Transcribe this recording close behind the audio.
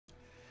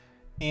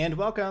And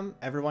welcome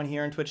everyone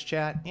here in Twitch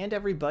chat and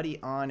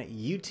everybody on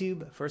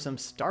YouTube for some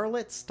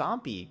Starlit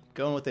Stompy.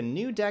 Going with a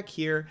new deck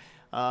here.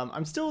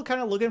 I'm still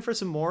kind of looking for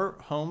some more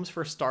homes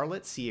for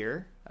Starlit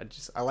Seer.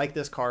 I like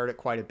this card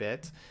quite a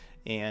bit.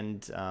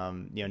 And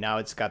you know, now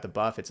it's got the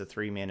buff. It's a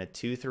 3-mana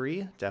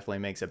 2/3. Definitely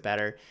makes it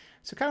better.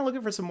 So kind of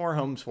looking for some more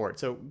homes for it.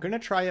 So I'm going to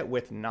try it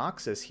with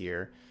Noxus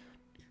here.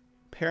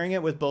 Pairing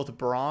it with both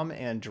Braum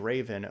and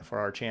Draven for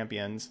our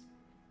champions.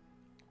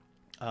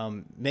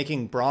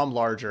 Making Braum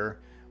larger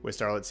with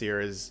Starlit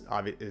Seer is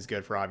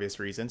good for obvious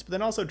reasons, but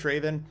then also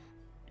Draven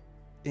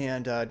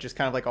and just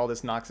kind of like all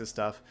this Noxus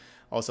stuff.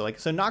 Also, like,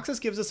 so Noxus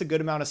gives us a good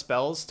amount of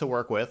spells to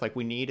work with. Like,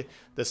 we need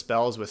the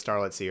spells with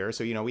Starlit Seer.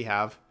 So, you know, we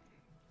have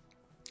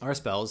our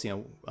spells,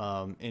 you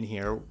know, in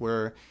here.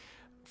 We're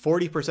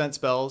 40%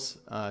 spells,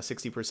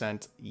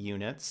 60%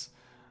 units.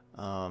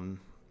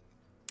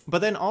 But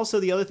then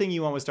also the other thing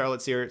you want with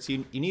Starlit Seer, so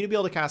you need to be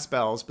able to cast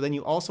spells, but then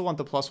you also want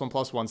the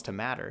 +1/+1s to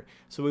matter.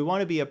 So we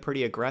want to be a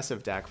pretty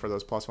aggressive deck for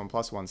those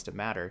 +1/+1s to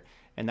matter,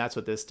 and that's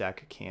what this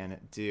deck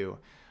can do.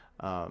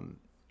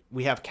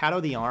 We have Cato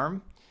the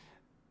Arm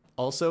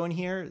also in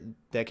here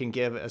that can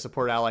give a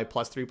support ally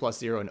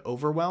 +3/+0 and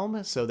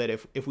Overwhelm, so that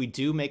if we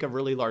do make a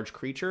really large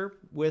creature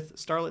with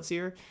Starlit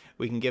Seer,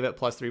 we can give it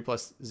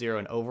 +3/+0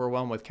 and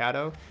Overwhelm with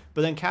Cato.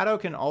 But then Cato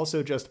can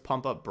also just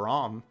pump up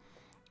Braum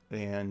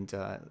and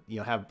you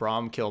know, have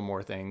Braum kill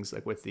more things,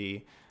 like with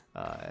the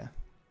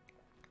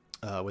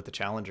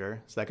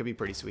Challenger. So that could be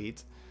pretty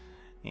sweet.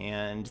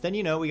 And then,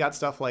 you know, we got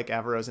stuff like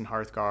Avaros and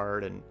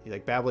Hearthguard, and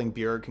like Babbling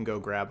Bjerg can go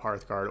grab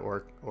Hearthguard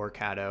or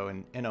Cato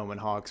and Omen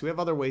Hawk. So we have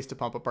other ways to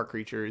pump up our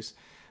creatures.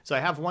 So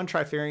I have one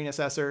Trifarian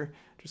Assessor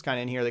just kind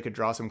of in here that could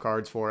draw some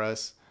cards for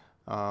us.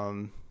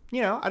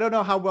 You know, I don't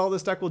know how well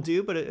this deck will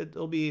do, but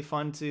it'll be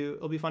fun to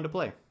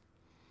play.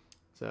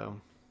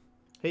 So,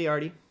 hey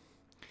Artie.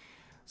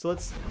 So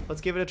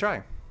let's give it a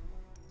try.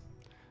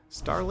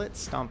 Starlit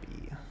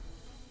Stompy.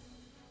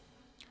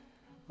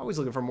 Always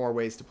looking for more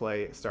ways to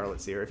play Starlit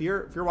Seer. If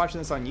you're watching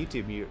this on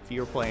YouTube, if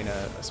you're playing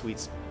a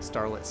sweet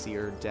Starlit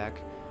Seer deck,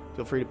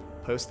 feel free to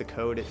post the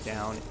code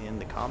down in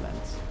the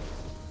comments.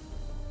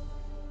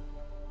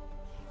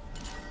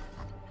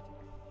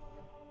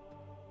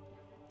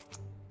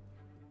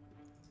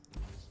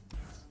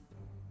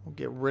 We'll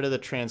get rid of the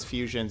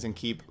transfusions and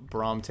keep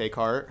Braum take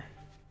heart.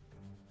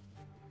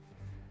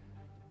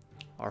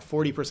 Our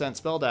 40%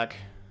 spell deck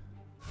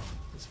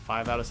is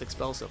 5 out of 6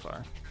 spells so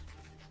far.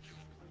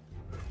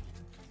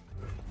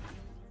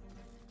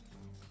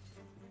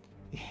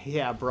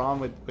 Yeah, Braum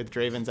with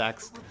Draven's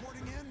Axe.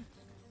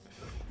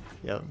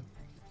 Yep.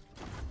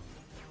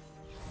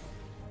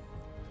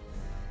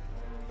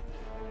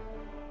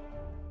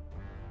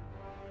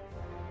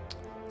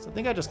 So I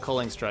think I just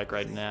Culling Strike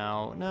right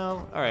now.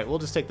 No? Alright, we'll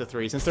just take the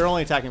 3 since they're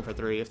only attacking for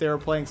 3. If they were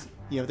playing,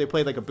 you know, if they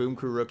played like a Boom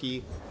Crew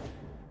rookie,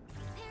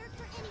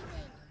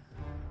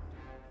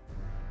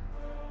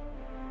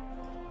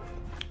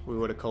 we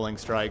would have Culling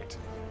Striked.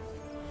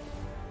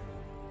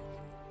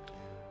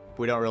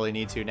 We don't really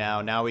need to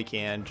now. Now we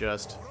can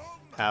just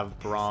have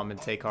Braum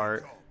and take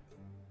heart.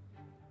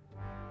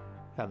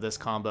 Have this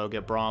combo,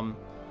 get Braum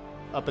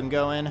up and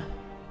going.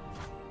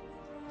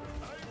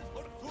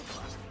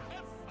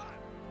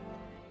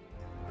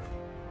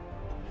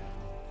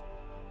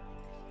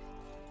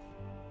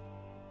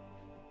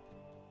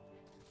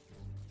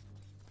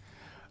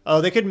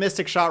 Oh, they could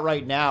Mystic Shot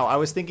right now. I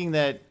was thinking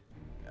that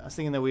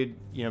we'd,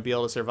 you know, be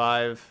able to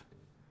survive.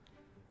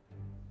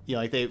 You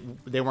know, like they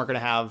weren't going to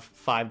have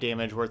 5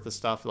 damage worth of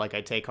stuff like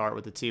I take heart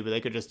with the 2, but they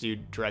could just do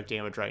direct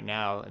damage right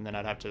now, and then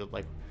I'd have to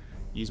like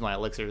use my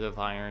Elixirs of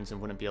Irons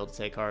and wouldn't be able to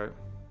take heart.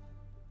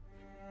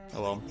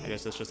 Oh well, I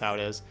guess that's just how it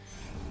is.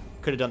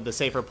 Could have done, the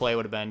safer play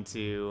would have been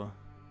to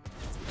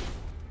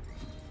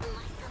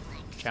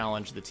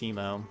challenge the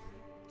Teemo.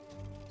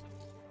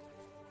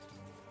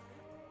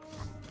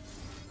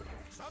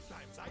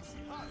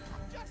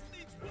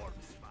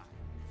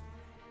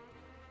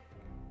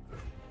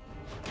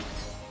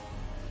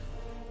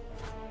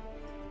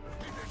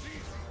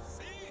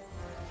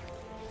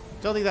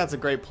 Don't think that's a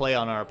great play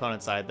on our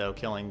opponent's side, though,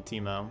 killing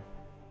Teemo.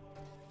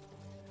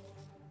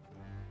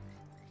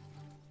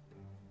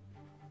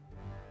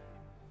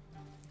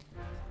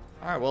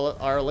 Alright, well,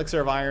 our Elixir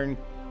of Iron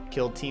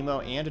killed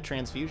Teemo and a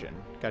Transfusion.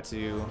 Got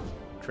to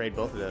trade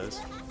both of those.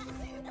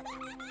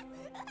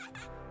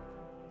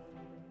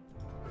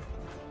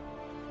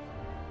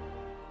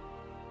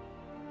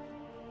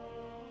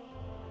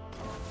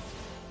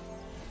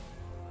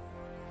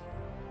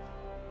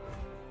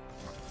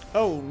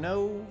 Oh,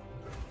 no.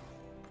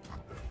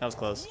 That was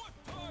close.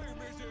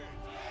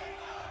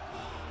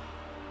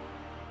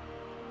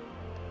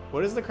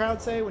 What does the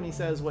crowd say when he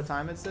says what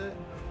time is it?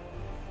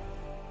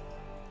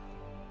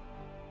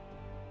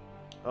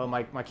 Oh,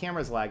 my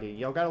camera's lagging.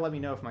 Y'all gotta let me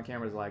know if my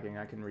camera's lagging.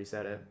 I can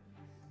reset it.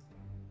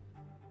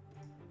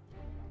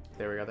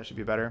 There we go. That should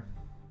be better.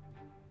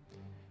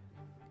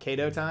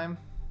 Kato time.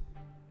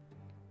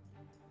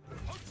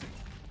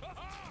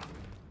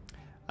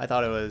 I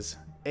thought it was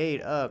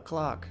 8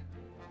 o'clock.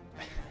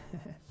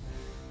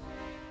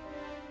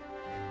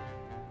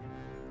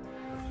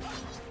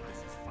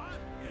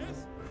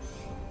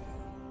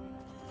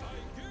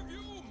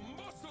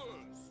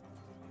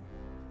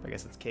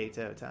 guess it's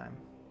Kato time.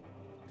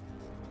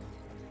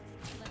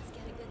 Let's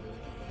get a good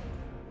look at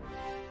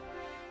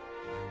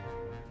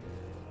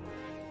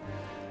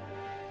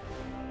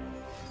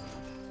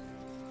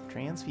you.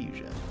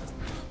 Transfusion. Look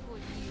what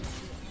you did.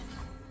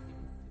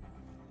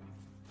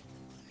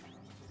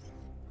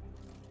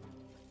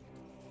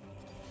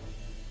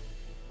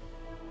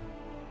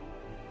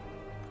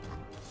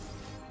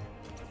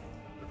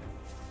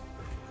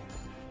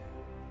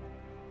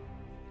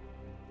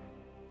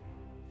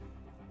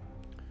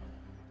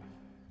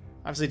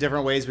 Obviously,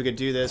 different ways we could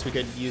do this. We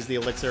could use the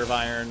Elixir of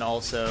Iron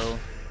also.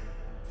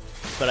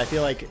 But I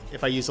feel like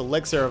if I use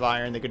Elixir of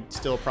Iron, they could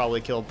still probably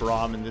kill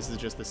Braum, and this is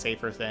just the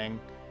safer thing.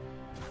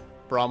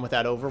 Braum with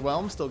that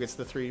Overwhelm still gets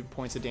the 3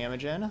 points of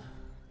damage in.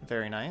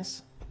 Very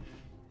nice.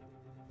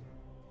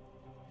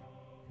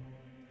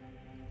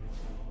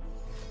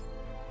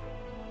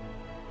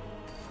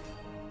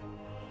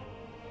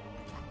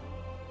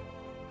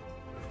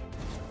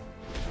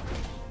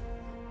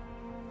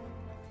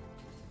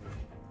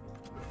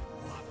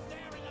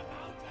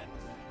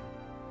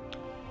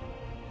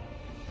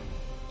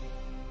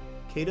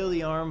 Kato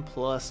the Arm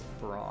plus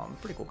Braum.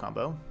 Pretty cool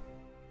combo.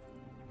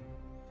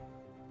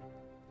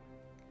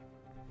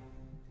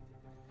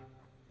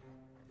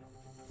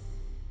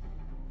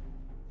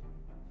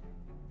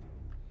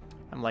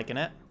 I'm liking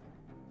it.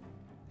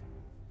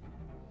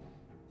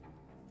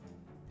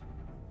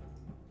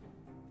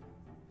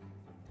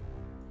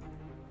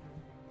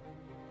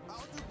 I'll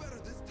do better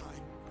this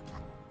time.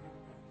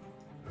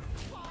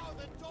 Oh,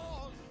 the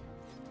doors!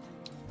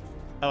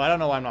 Oh, I don't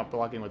know why I'm not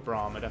blocking with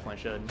Braum. I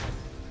definitely should.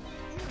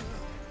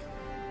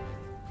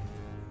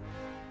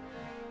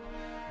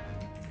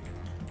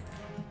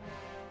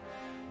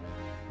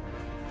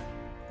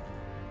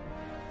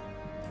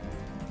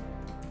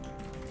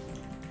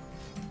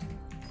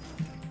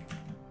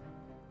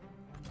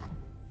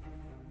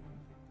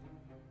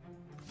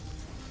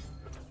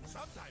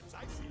 Sometimes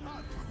I see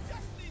love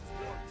just needs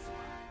words.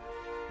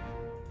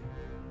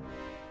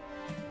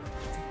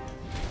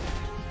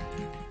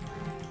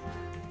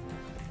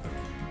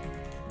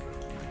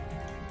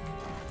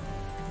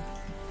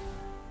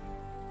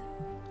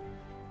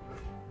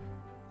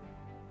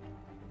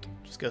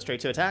 Just go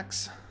straight to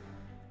attacks.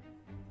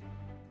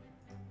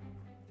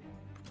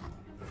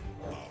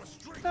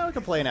 Oh, we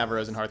could play an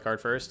Avarosen Hearthguard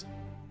first.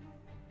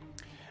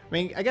 I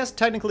mean, I guess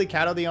technically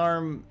Kato the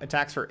Arm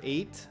attacks for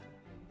 8,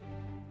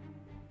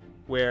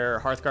 where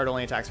Hearthguard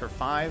only attacks for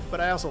 5,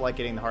 but I also like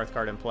getting the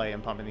Hearthguard in play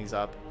and pumping these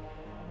up.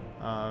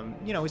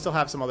 You know, we still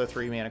have some other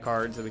 3 mana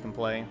cards that we can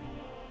play.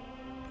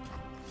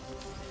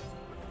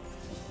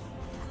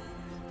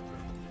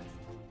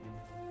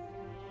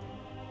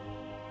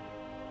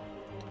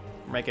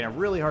 We're making it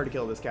really hard to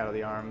kill this Kato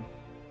the Arm.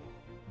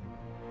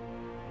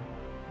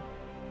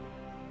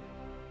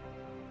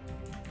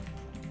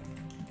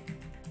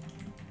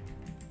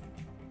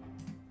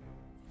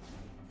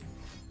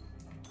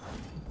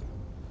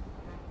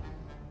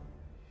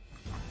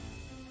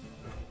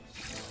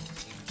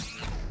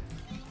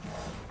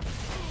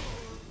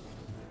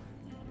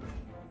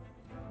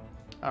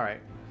 All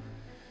right.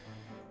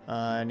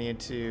 I need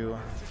to...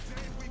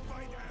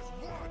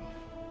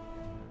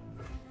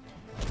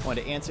 Want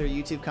to answer a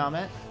YouTube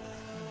comment.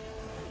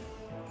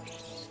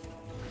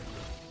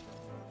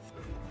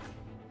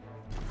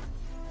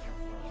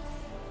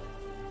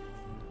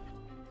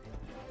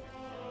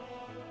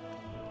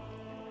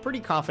 Pretty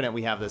confident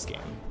we have this game.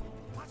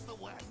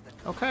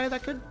 Okay,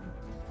 that could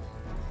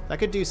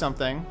do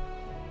something.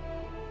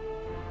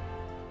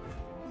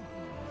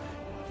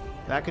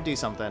 That could do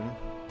something.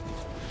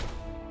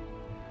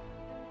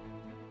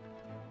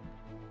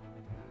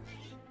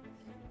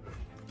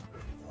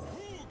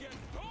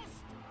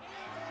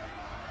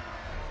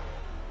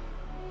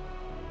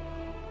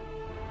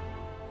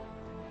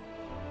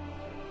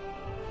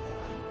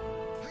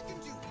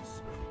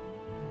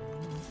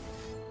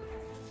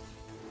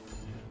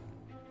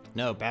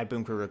 No, bad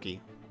Boom Crew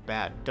rookie.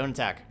 Bad. Don't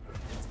attack.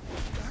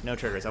 No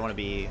triggers. I want to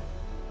be...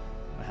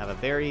 I have a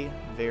very,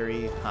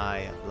 very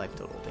high life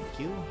total. Thank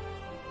you.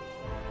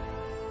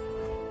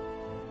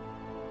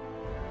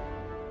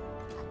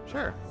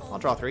 Sure. I'll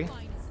draw 3.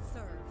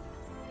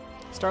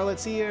 Starlit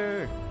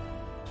Seer!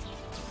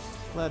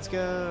 Let's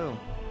go!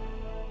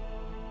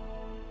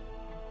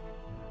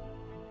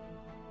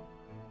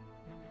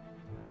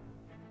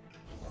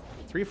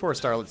 3/4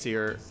 Starlit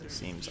Seer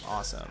seems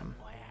awesome.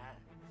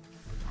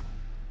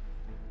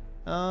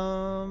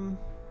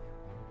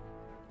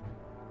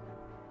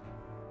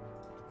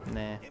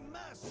 Nah.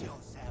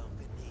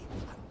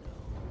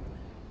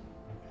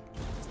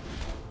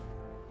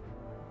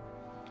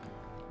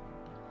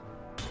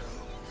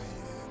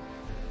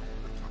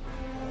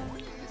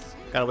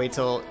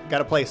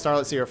 Gotta play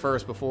Starlit Seer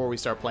first before we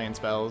start playing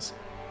spells.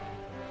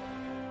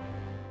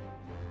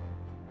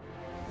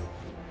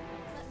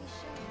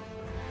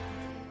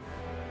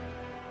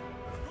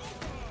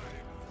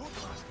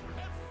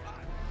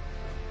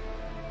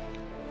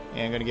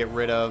 And I'm gonna get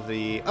rid of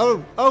the...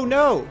 Oh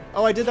no!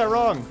 Oh, I did that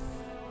wrong.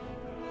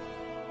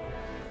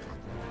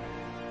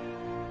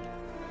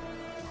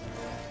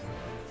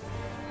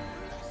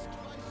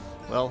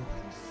 Well,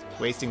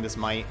 wasting this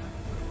might.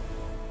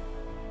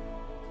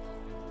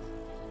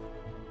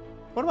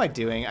 What am I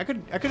doing? I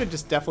could have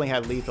just definitely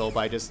had lethal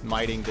by just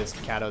miting this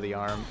Kato the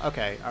arm.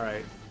 Okay,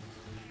 alright.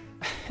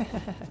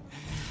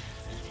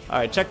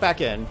 Alright, check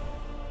back in.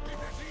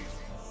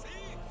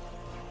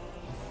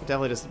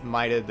 Definitely just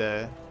mited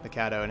the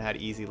Kato and had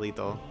easy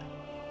lethal.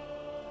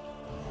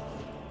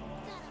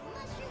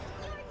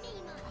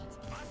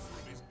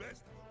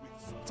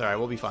 It's alright,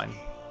 we'll be fine.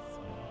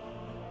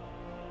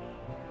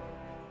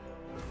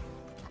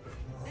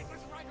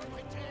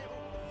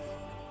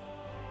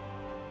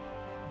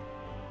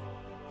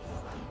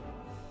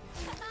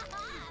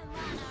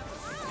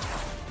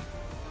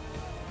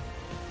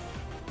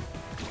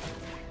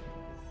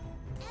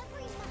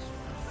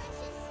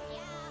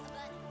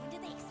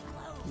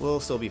 We'll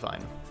still be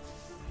fine.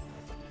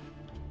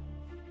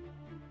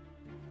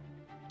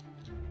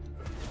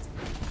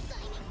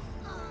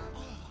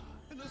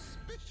 An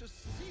auspicious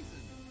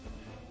season.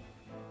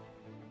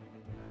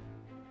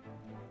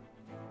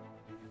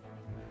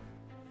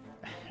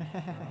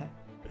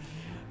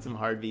 Some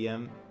hard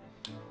VM.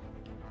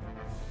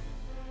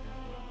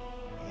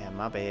 Yeah,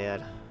 my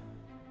bad.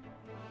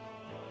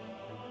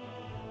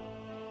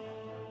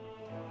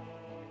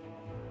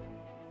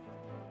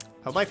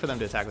 I'd like for them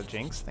to attack with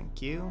Jinx,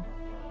 thank you.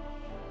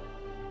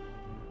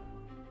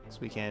 So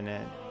we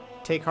can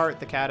take heart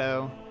the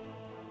Kato.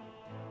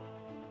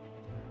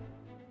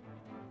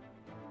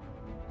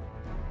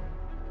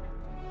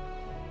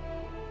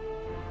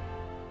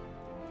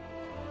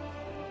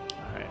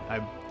 Alright, I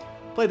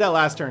played that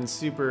last turn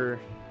super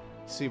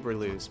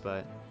loose,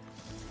 but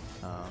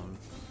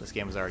this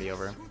game was already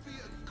over.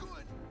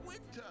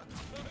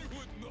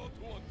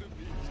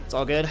 It's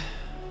all good.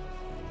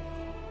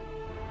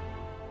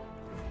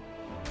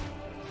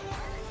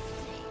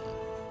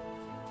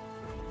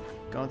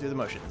 Going through the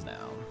motions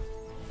now.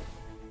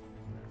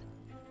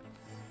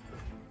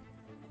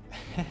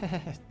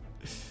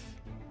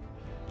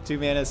 2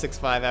 mana,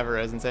 6/5, have a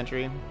Resin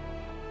Sentry.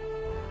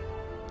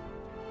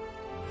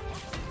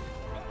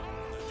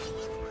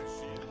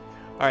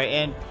 Alright,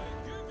 and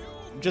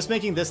just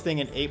making this thing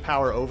an 8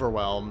 power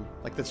overwhelm,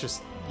 like that's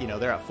just, you know,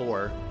 they're at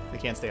 4. They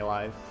can't stay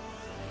alive.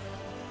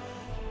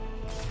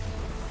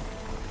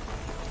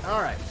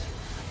 Alright.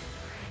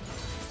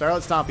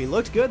 Starlit Stompy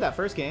looked good that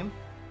first game.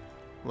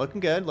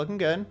 Looking good, looking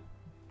good.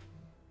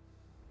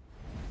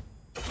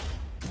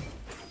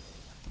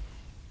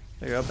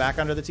 There you go, back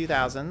under the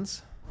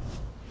 2000s.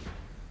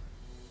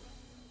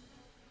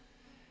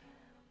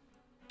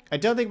 I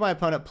don't think my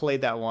opponent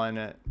played that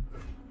one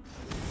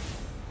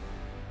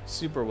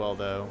super well,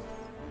 though.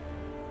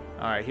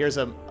 Alright, here's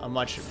a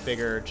much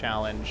bigger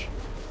challenge.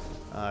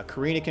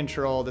 Karina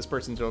control, this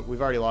person's...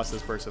 We've already lost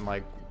this person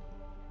like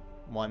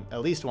at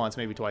least once,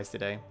 maybe twice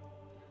today.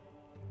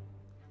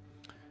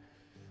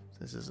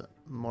 This is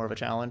more of a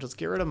challenge. Let's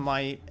get rid of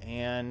Might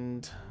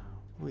and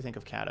what do we think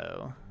of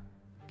Kato?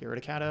 Get rid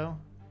of Kato?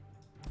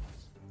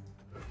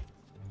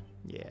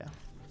 Yeah.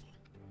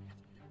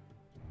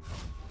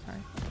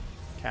 Alright.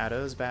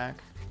 Kato's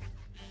back.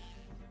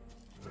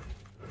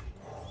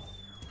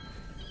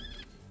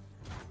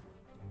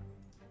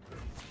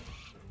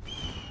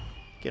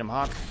 Get him,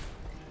 Hawk.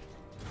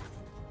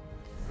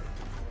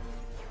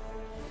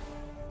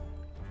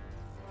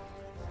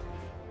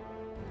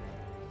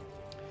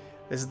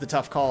 This is the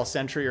tough call,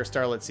 Sentry or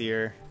Starlit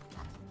Seer.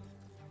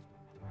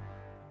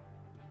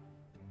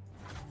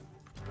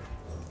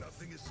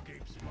 Nothing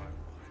escapes my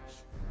watch.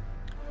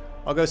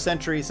 I'll go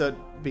Sentry, so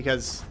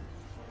because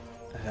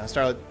I don't know,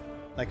 Starlit,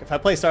 like if I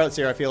play Starlit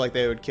Seer, I feel like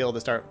they would kill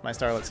my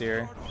Starlit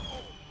Seer.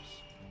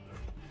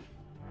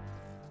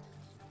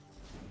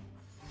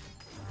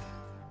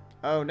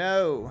 Oh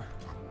no!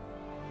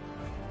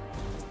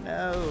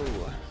 No!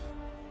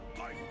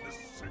 I'm the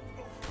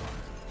signal.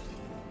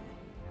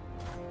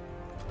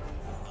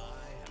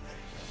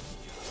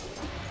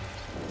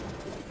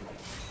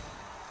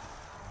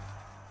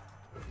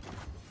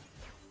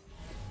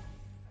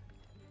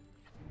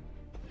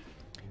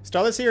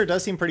 Starlit Seer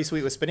does seem pretty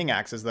sweet with spinning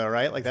axes, though,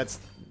 right? Like that's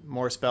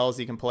more spells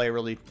you can play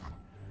really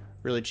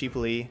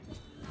cheaply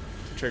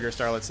to trigger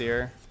Starlit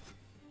Seer.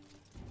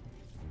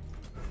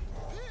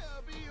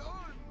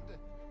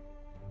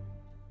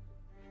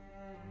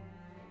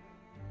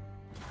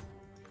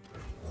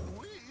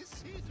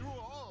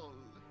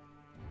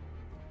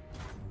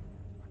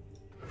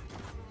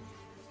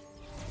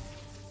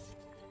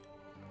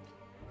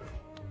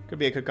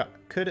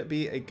 Could it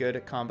be a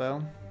good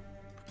combo?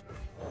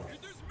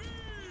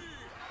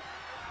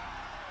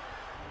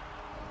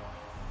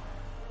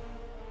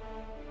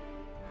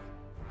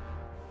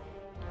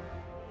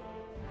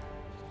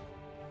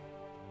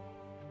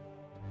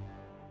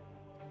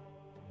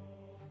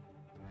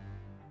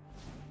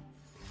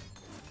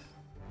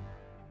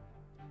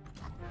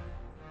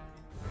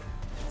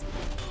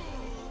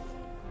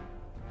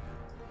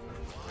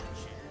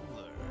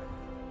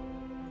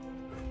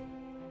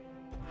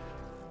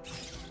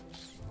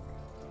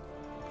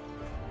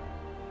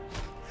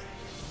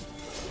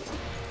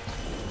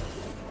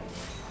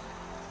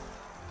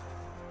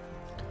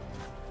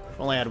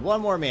 Only had one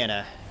more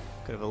mana.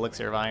 Could have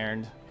Elixir of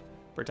Iron.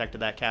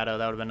 Protected that Kato.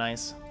 That would have been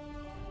nice.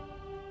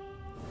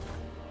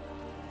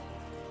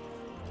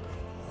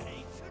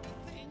 Ancient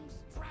things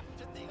trapped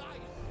in the ice.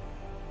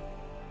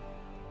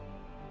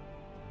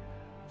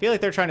 I feel like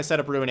they're trying to set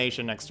up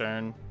Ruination next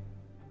turn.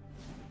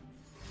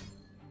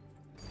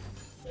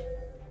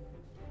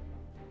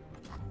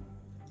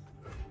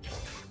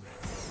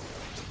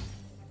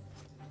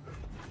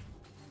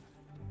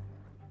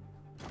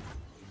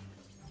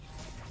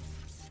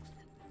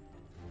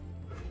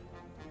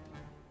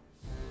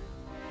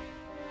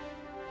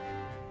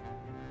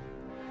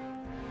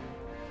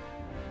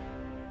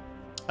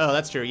 Oh,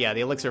 that's true. Yeah,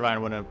 the Elixir of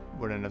Iron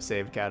wouldn't have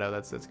saved Kato.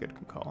 That's a good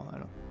call. I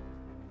don't.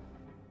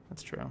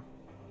 That's true.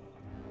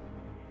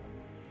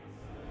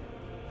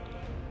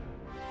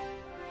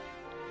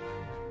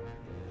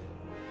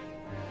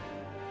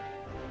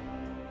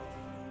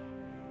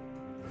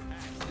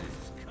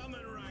 Axes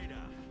coming right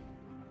up.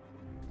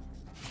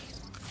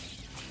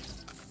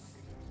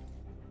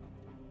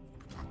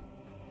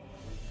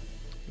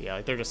 Yeah,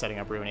 like they're just setting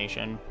up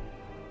Ruination.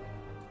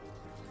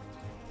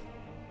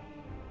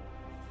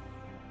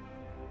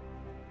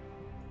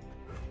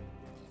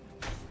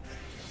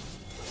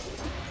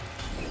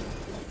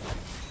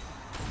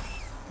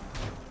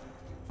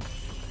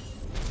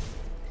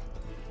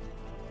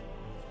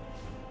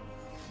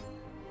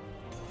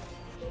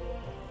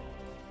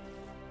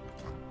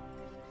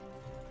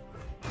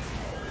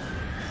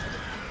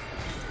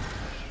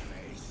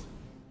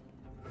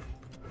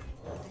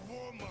 The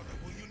War Mother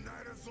will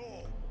unite us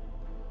all.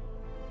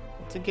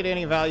 Didn't get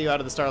any value out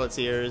of the Starlit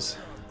Seers.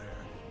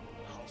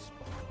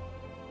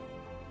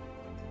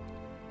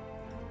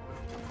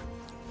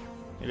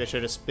 Maybe I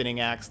should have Spinning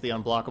Axe the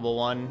unblockable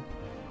one,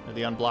 or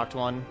the unblocked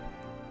one.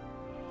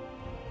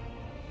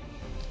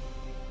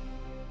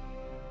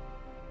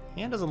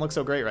 Hand doesn't look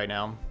so great right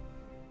now.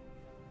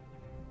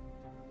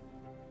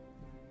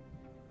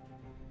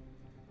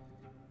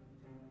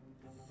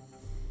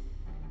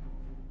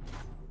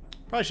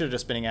 Probably should have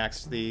just Spinning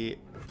Axed the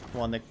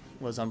one that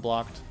was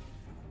unblocked.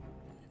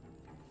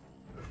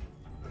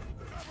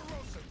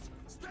 Barbarossans,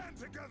 stand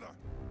together.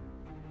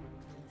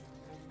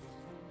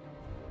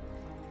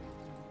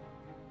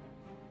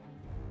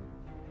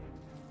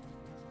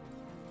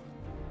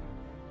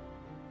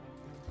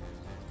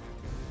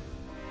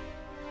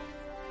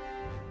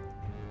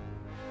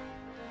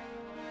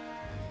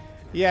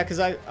 Yeah, because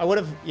I would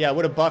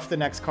have buffed the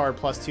next card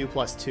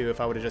 +2/+2 if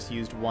I would have just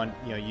used one,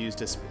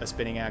 used a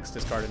Spinning Axe,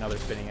 discard another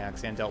Spinning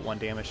Axe, and dealt 1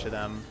 damage to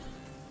them.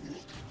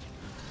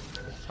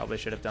 Probably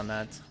should have done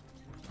that.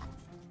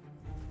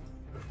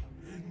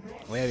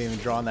 We haven't even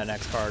drawn that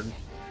next card.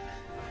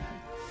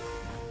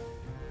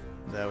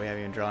 Though we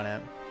haven't even drawn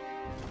it.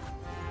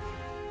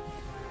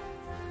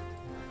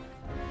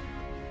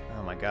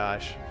 Oh my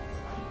gosh.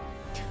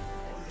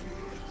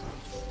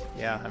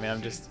 Yeah, I mean,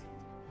 I'm just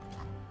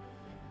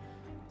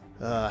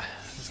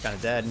kind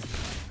of dead.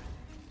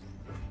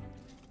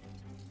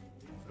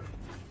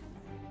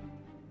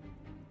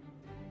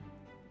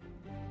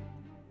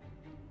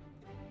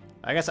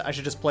 I guess I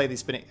should just play these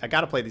spinning. I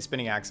gotta play these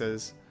Spinning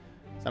Axes.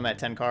 So I'm at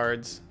 10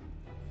 cards.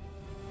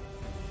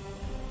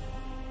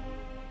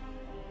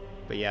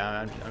 But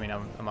yeah,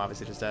 I'm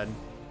obviously just dead.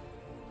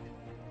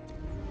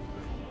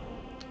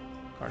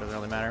 Card doesn't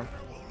really matter.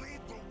 I will lead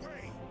the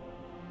way.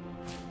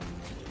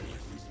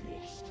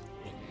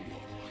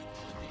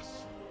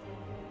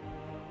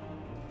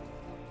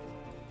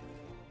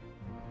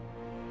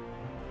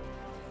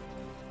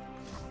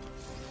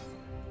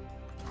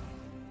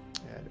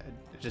 Yeah,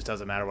 it just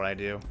doesn't matter what I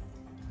do.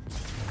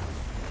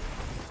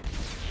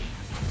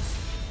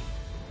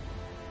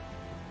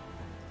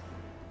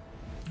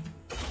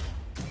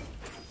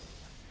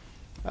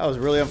 That was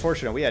really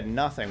unfortunate. We had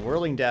nothing.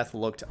 Whirling Death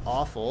looked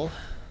awful.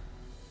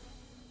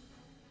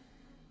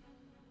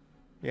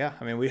 Yeah,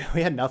 I mean, we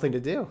had nothing to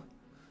do.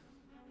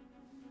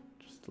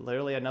 Just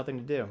literally had nothing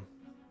to do.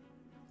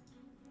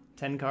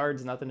 10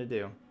 cards, nothing to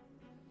do.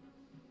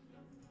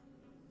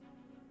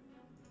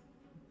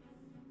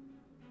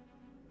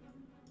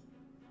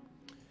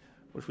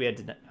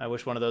 I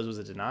wish one of those was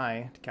a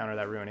deny to counter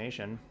that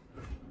Ruination.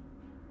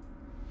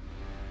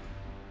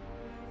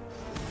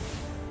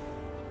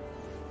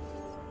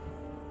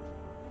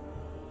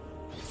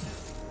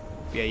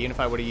 Yeah, even if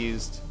I would have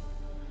used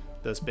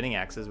those Spinning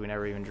Axes, we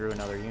never even drew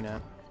another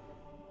unit.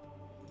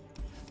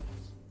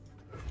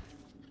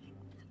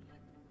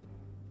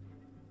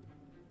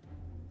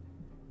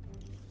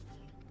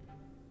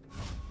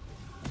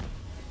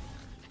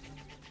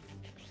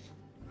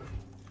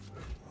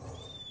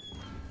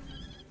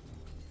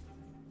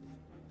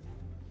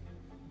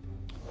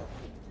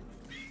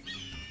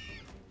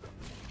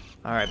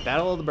 All right,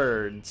 Battle of the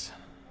Birds.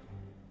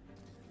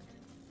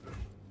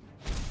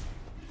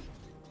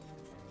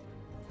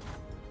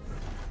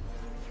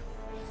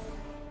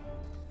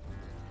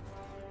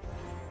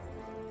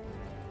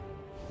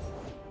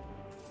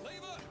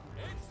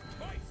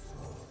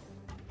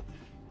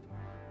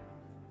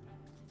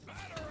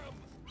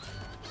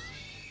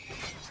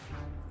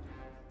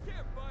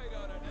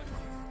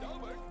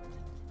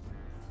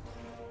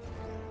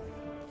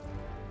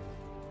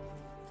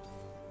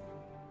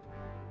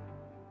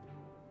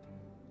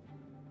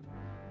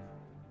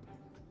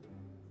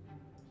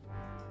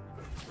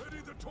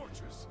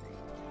 torches.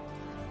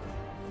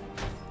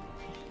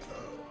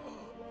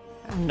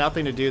 I have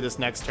nothing to do this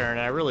next turn,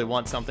 and I really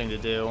want something to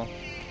do.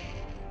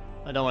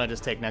 I don't want to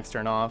just take next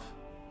turn off.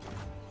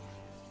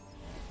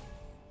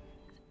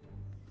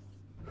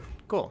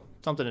 Cool.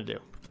 Something to do.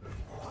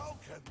 How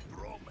can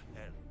Braum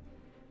help?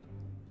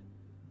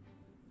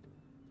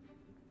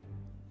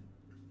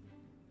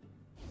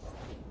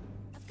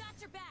 I've got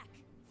your back.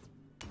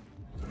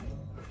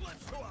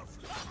 Let's show our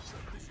flash.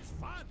 This is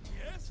fun,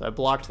 yes? So I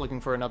blocked looking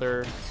for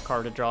another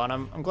card to draw, and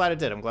I'm glad it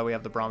did. I'm glad we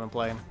have the Braum in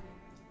play. It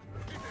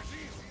is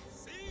easy,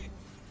 see?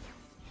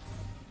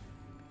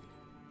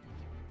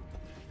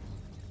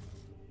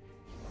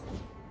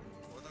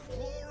 For the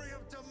glory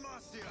of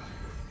Demacia!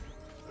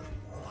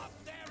 Up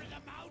there in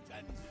the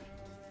mountains!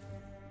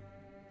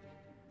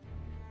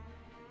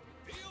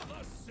 Feel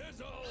the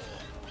sizzle!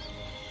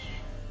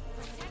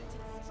 Protect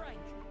and strike.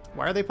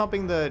 Why are they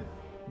pumping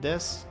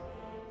this?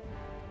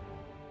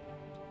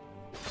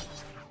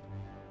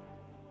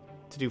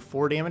 To do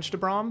 4 damage to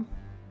Braum?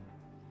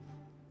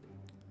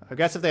 I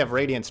guess if they have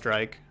Radiant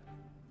Strike.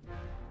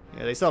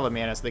 Yeah, they still have a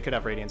mana, so they could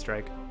have Radiant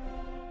Strike. Do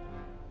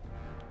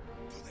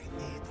they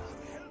need our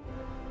help?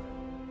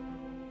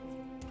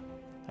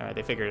 Alright,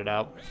 they figured it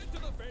out. Into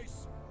the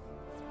face!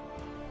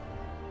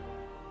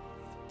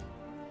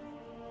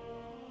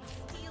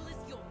 Steel is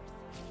yours.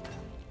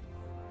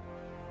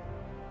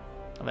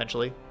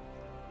 Eventually.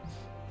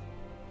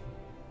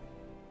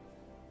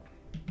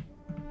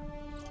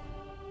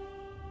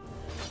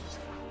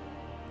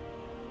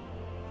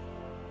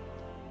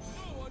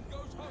 No one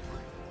goes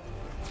hungry!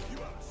 You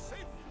are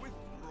safe with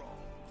Braum.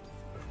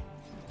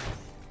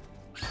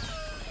 What time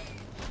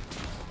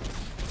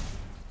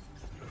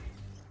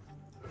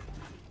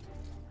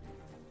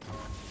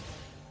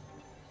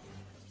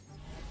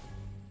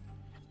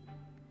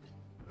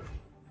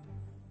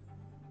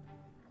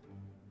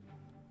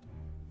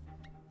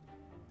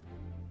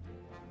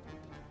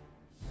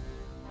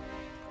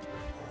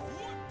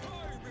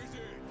is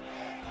it?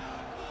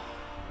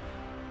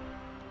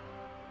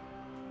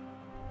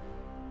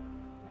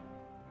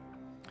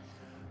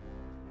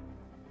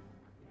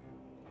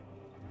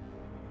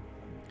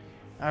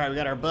 Alright, we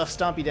got our buff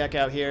Stompy deck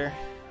out here.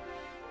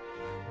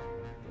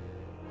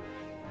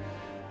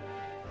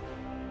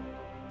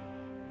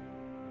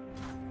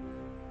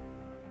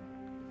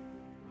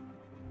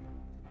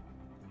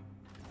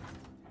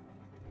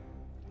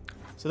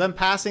 So them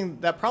passing,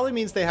 that probably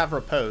means they have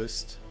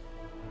Riposte.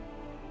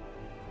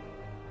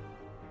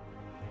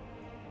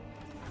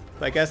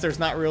 But I guess there's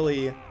not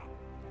really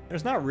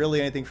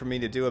anything for me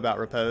to do about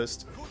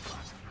Riposte. Good luck.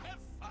 Have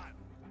fun.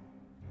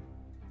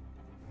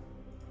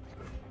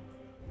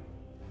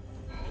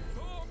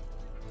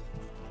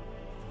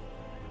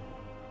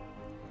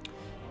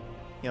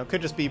 You know, it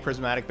could just be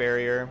Prismatic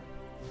Barrier.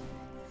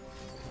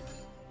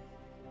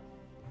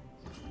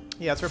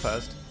 Yeah, it's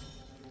Riposte.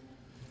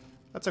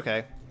 That's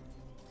okay.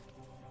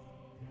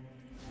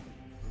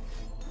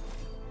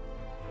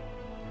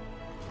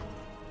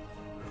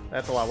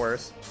 That's a lot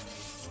worse.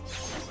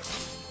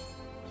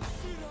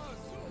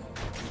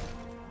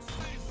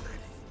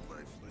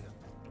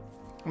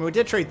 I mean, we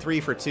did trade 3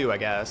 for 2, I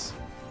guess.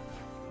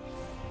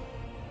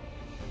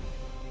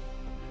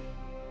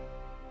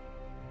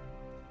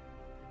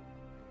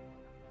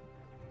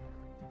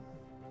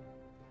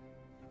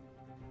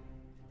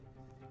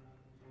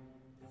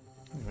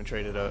 We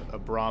traded a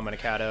Braum and a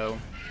Kato.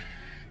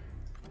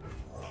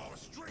 Our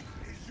strength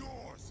is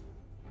yours.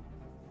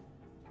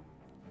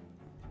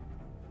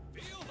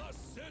 Feel the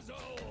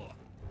sizzle.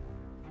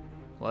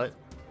 What?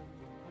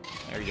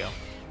 There you go.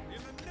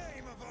 In the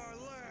name of our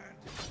land.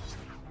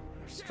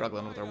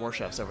 Struggling with our war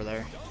chefs over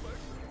there.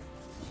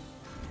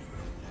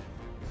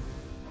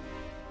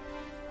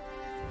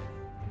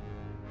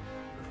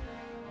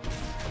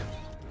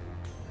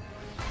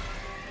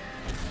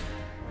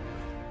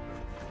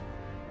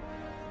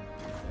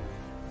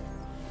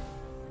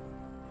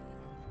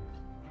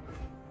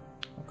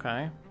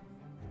 Okay.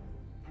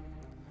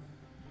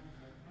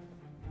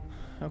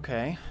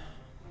 Okay.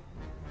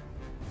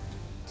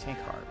 Take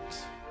heart.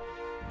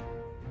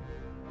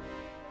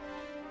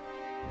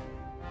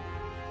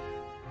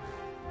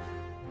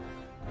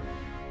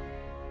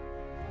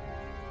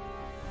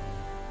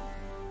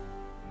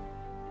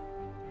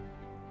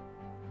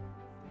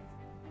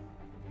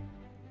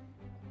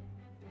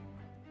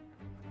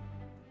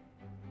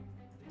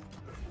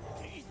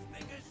 These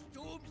niggas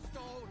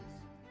tombstones.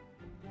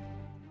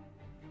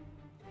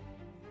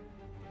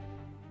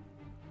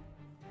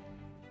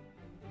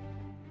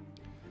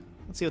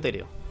 Let's see what they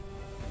do.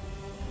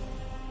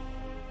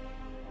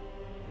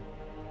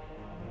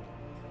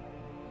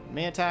 We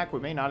may attack, we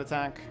may not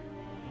attack.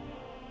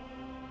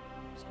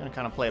 Just gonna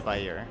kind of play it by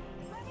ear.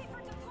 Ready for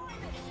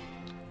deployment.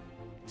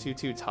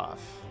 2/2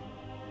 tough.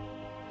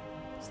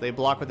 So they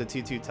block with the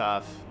 2/2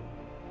 tough.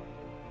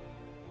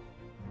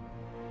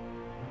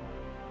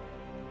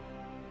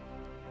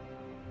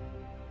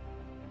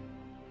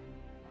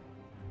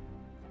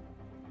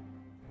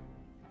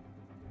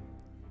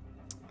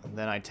 And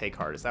then I take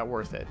heart. Is that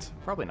worth it?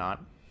 Probably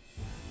not.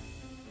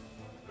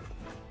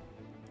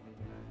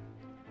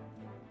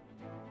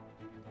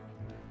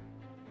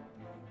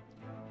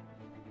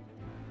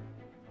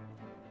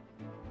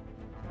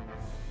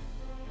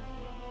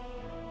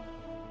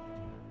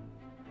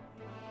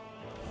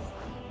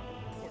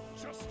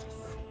 Justice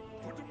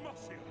for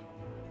Demacia.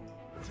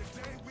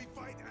 Today we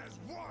fight as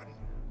one.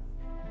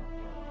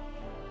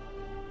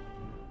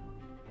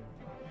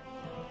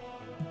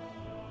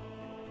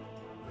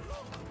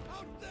 Look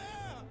out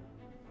there!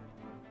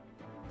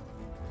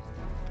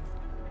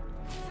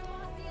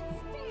 Demacian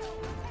steel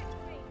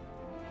protects me.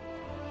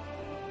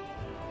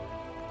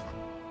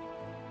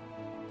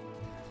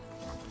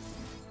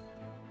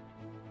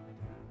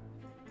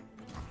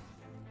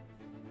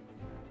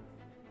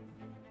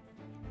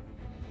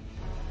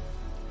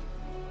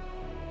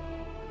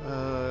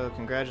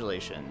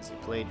 Congratulations, you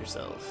played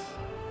yourself.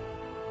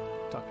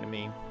 Talking to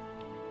me.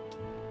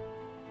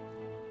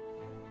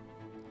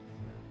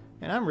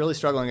 And I'm really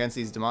struggling against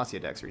these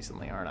Demacia decks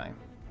recently, aren't I?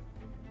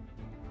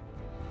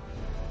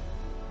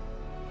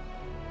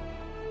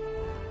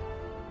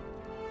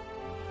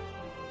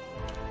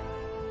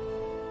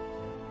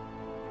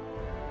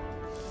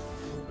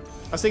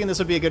 I was thinking this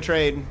would be a good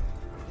trade,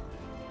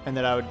 and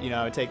that I would,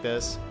 I would take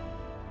this.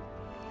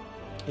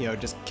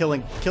 Just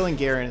killing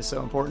Garen is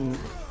so important.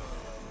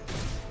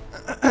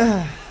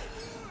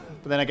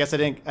 But then I guess I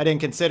didn't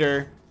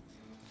consider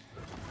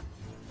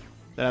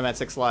that I'm at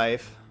 6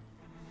 life.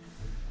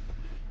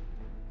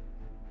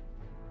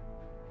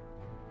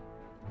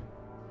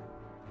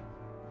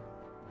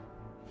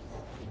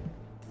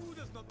 Who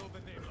does not know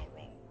the name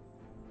Laurent?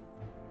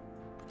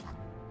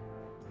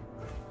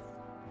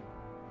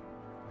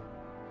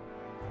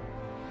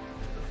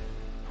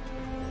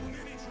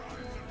 Many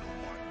tribes under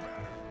one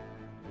banner.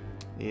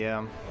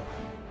 Yeah. One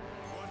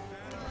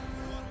banner,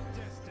 one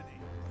destiny.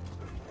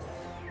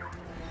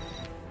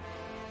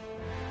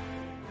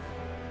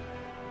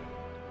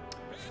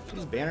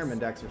 These Bannerman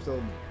decks are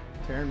still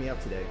tearing me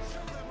up today. Show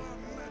them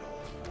our mettle.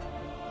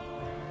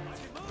 I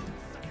demand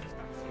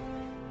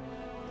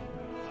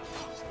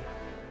satisfaction.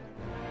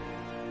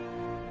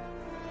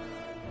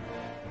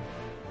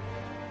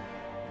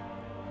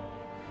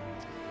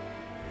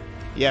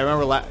 Yeah,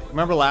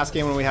 remember last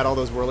game when we had all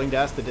those Whirling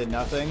Deaths that did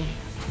nothing?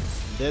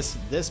 This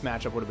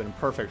matchup would have been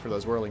perfect for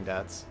those Whirling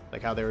Deaths.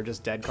 Like how they were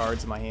just dead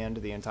cards in my hand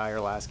the entire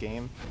last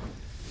game.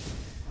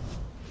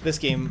 This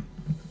game,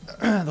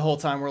 the whole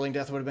time Whirling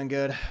Death would have been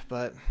good,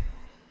 but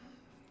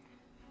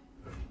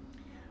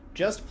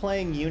just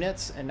playing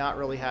units and not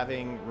really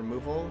having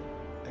removal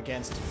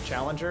against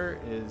Challenger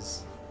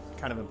is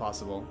kind of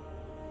impossible.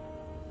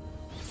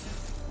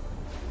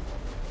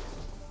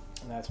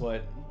 And that's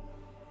what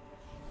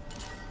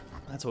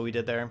we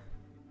did there.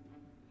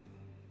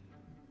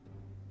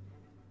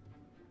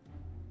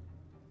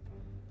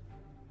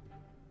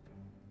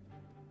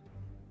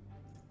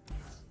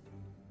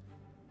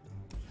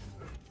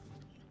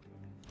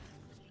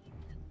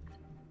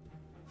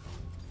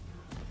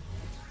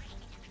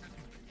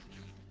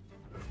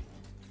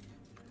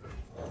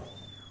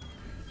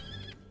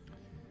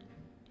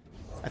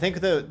 I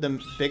think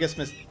the biggest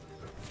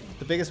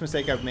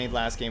mistake I've made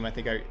last game, I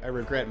think I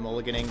regret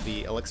mulliganing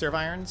the Elixir of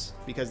Irons,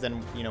 because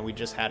then we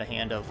just had a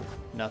hand of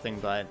nothing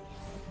but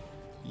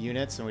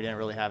units and we didn't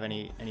really have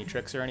any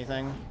tricks or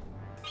anything.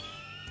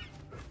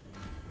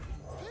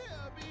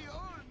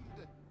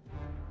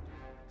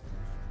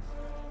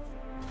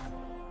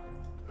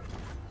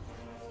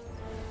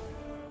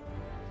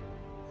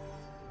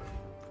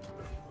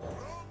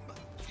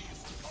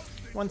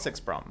 Braum.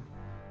 1/6 Braum.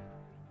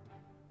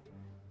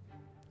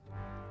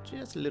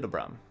 Just a little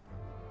Braum.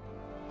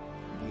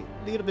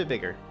 A little bit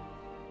bigger.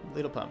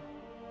 Little pump.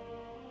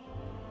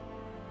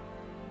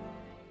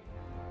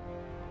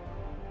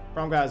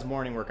 Braum got his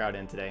morning workout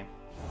in today.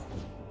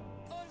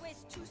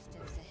 Always 2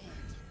 steps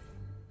ahead.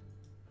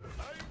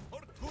 Time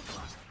for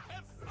Tundra.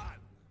 Have fun.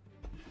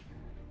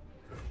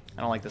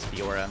 I don't like this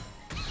Fiora.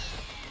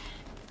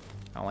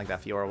 I don't like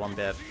that Fiora one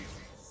bit.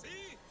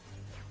 See?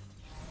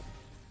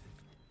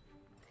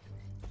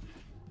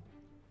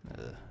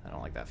 I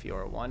don't like that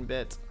Fiora one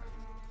bit.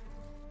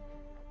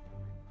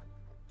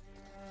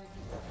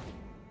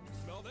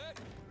 Smell that?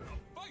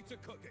 A fight's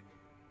a-cooking.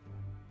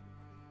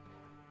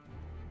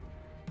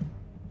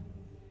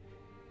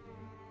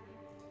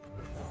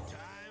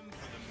 Time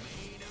for the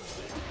main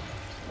event.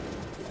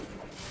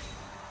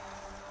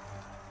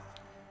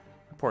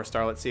 Poor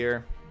Starlit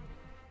Seer.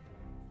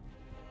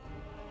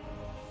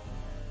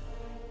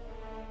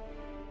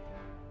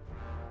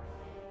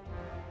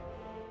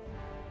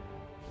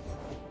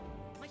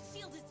 My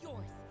shield is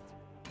yours.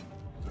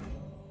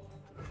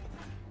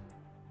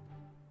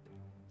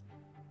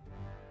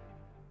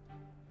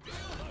 Feel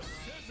the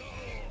sizzle.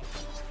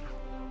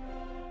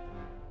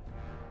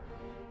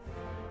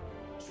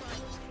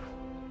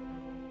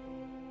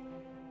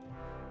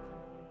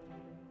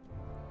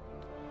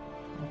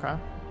 Okay.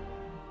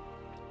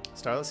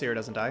 Starlit Seer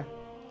doesn't die.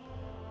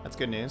 That's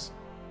good news.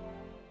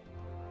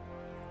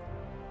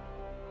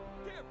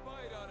 Can't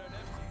fight on an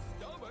empty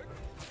stomach.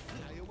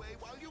 Fly away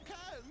while you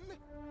can.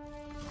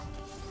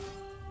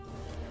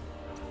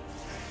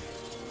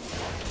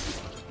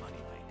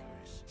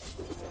 Moneymakers.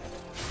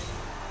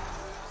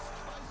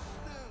 By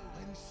snow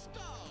and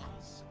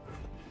stars.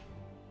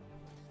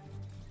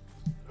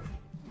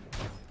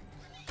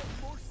 A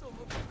morsel of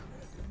bread.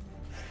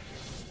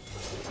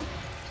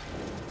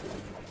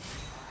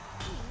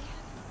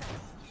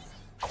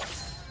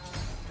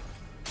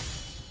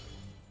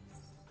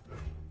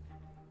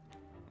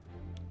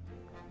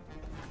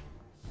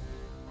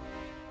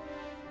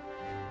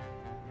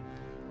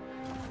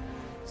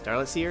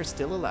 Starlit Seer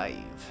still alive.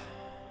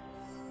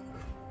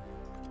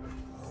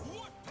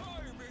 What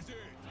time is it?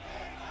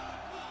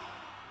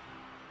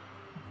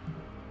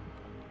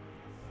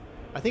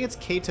 I think it's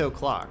Kato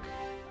clock.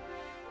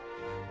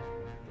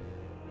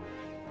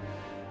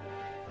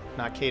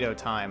 Not Kato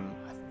time.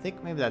 I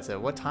think maybe that's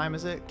it. What time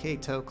is it?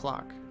 Kato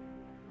clock.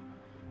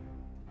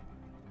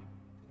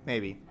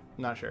 Maybe.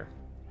 I'm not sure.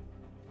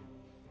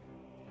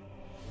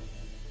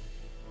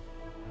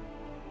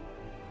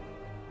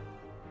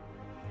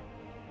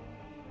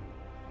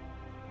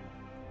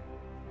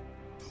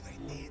 Do they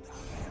need our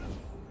help?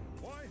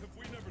 Why have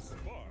we never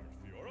sparred,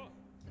 Fiora?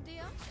 The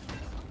answer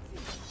is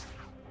obvious.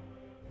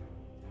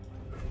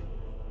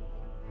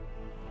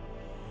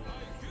 I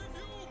give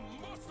you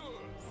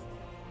muscles!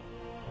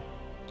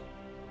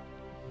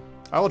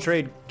 I will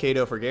trade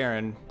Kato for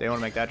Garen. They want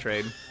to make that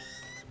trade.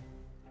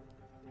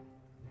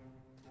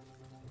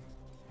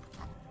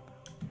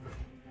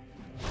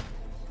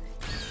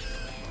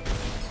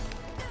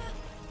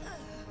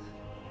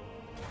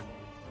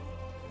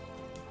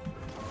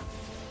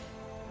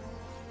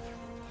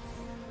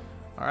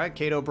 Alright,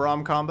 Kato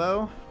Braum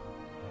combo.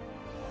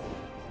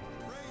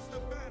 Raise the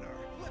banner!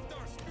 Lift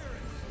our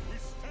spirit! We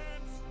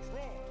stand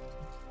strong!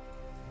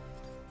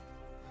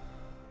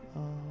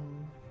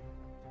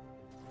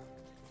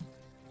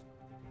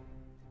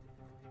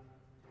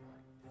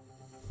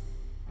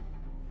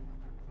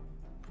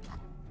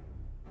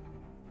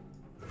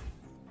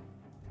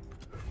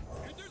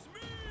 It is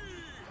me!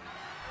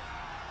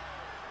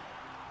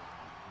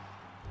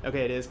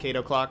 Okay, it is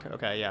Kato clock.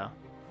 Okay, yeah.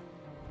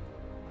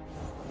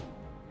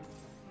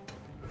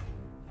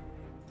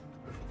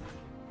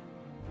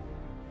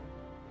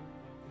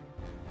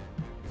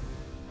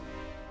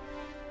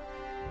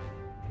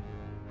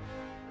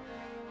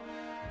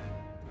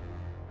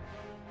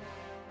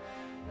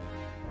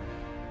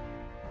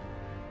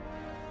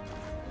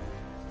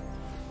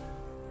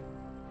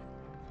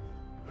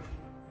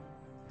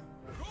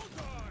 Go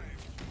time!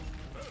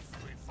 First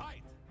we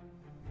fight!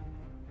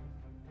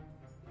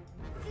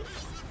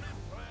 Listen, my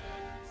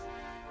friends!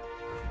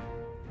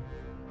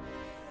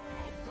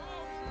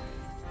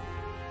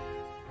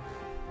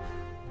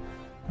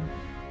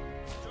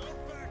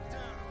 Don't back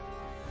down!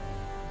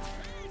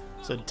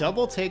 So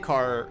double take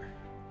heart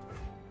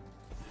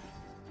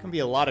can be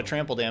a lot of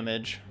trample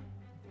damage.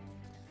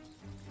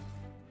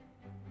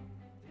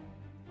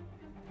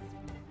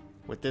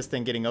 With this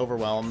thing getting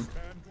overwhelmed.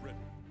 Stand ready.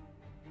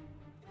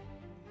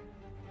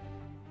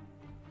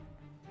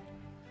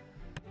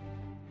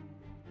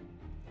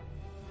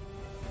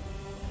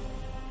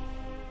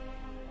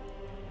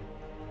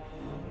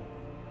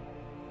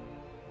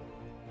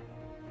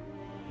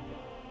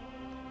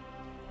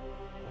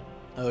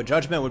 Oh,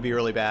 Judgment would be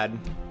really bad.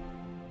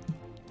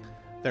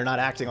 They're not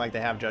acting like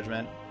they have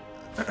Judgment.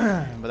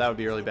 But that would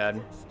be really bad.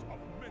 First of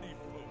many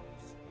foes.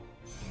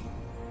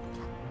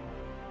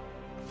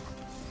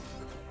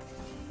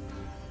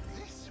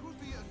 This will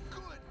be a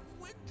good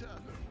winter.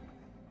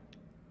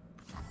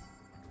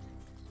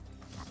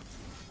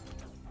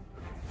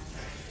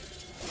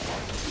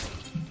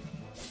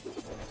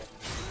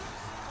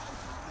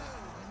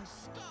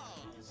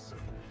 Stars.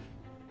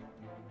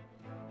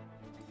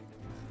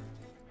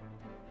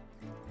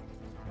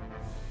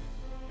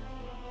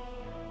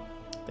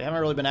 They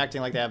haven't really been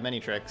acting like they have many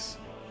tricks.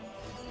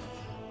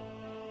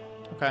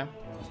 Okay.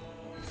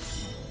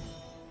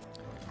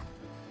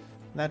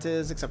 That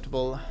is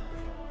acceptable.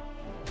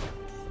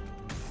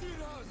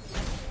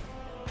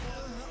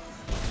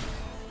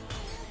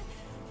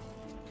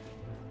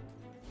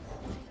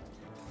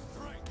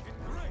 Strength and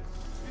grace.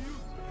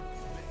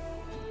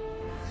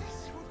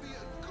 This will be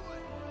a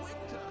good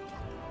winter.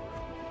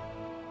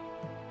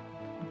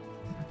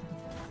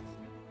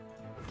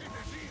 It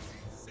is easy,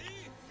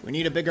 see? We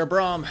need a bigger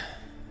Braum.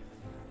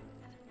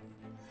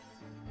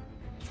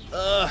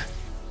 Ugh.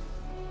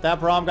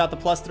 That Braum got the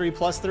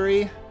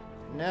 +3/+3.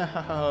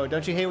 No,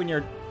 don't you hate when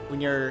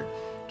your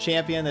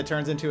champion that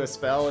turns into a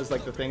spell is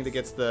like the thing that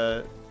gets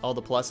all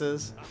the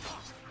pluses?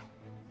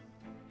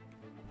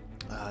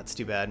 Ah, it's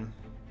too bad. No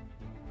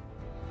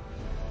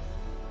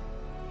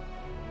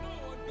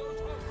one goes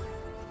hungry.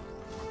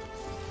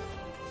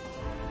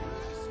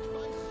 Blessed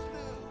by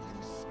snow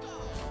and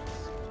stars.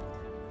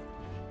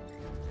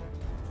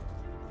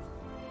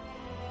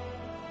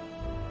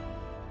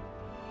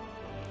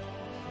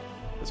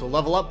 This will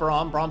level up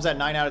Braum. Braum's at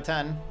 9 out of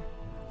 10.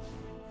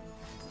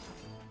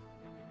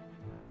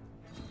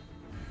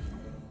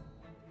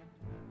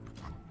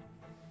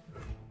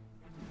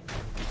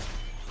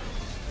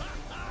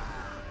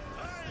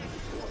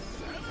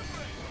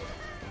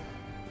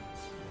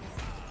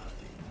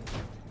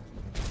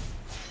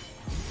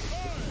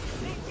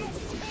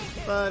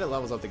 But it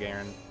levels up the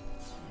Garen.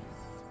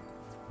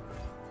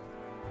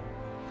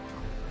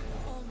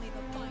 Only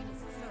the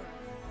finest serve.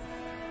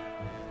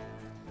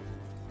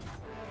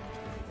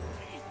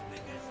 These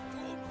biggest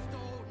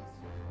tombstones.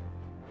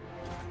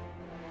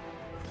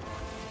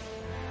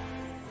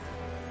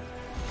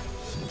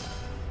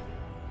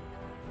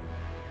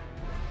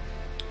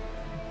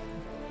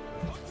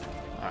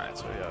 Alright,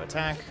 so we go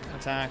attack,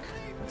 Attack,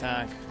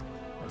 attack,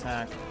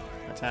 attack,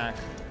 attack.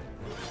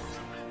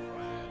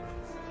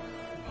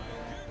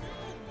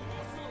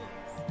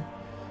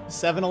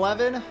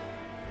 $7-11.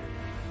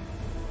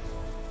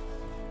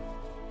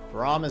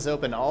 Braum is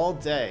open all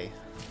day.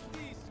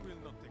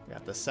 We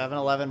got the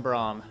 7-11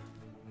 Braum.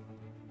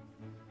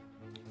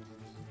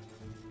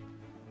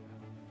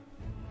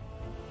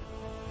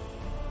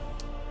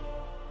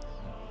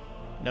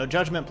 No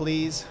judgment,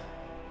 please.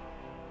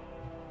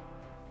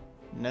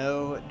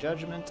 No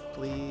judgment,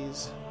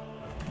 please.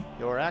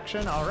 Your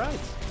action, all right.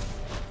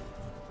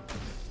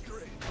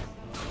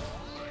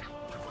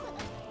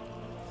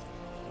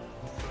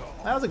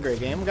 That was a great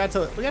game. We got to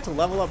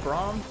level up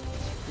Braum.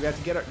 We got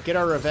to get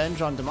our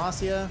revenge on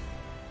Demacia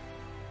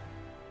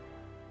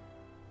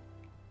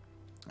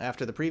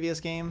after the previous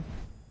game.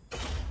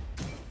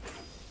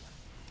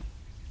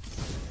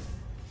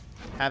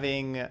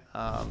 Having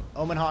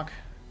Omenhawk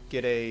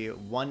get a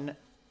 1/6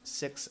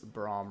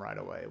 Braum right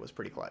away was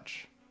pretty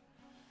clutch.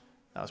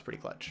 That was pretty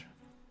clutch.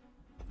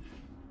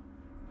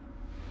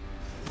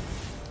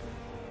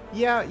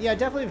 Yeah,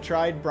 definitely have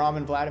tried Braum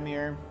and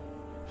Vladimir.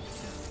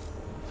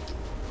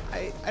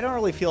 I don't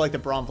really feel like the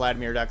Braum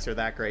Vladimir decks are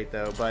that great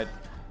though, but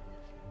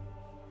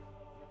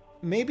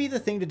maybe the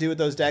thing to do with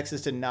those decks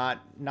is to not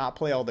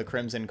play all the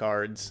Crimson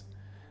cards,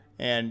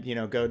 and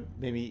go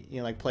maybe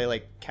like play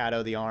like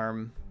Kato the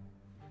Arm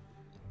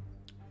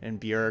and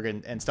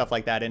Bjerg and stuff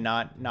like that, and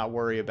not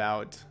worry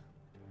about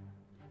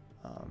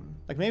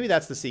like maybe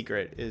that's the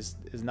secret is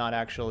not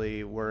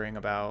actually worrying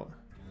about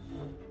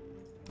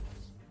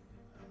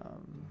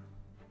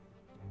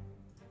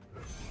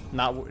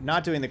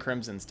not doing the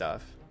Crimson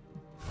stuff.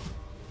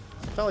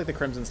 I felt like the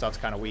Crimson stuff's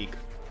kind of weak.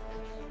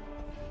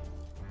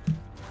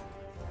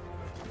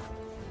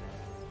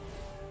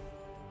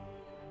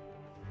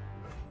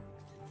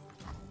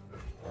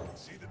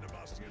 See the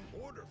Demacian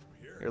border from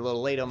here. You're a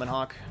little late,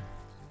 Omenhawk.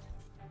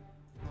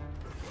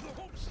 For the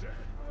homestead.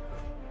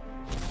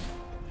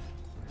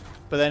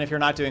 But then if you're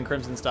not doing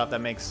Crimson stuff,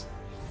 that makes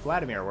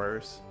Vladimir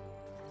worse.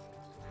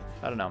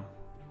 I don't know.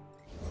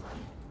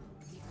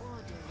 The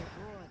order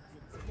rewards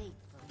its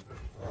faithful.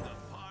 The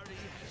party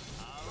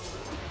is out.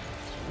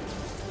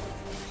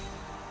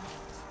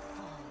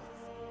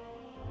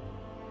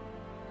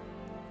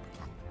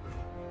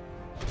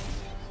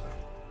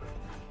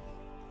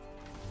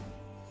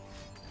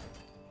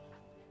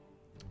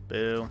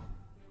 Boo.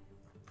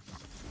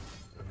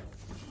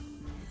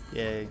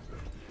 Yay.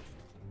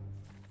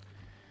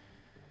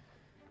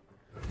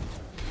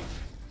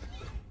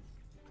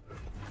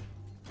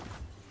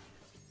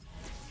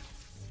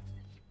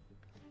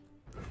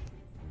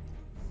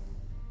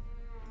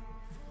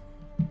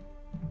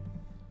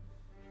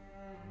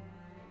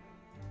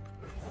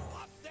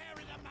 Up there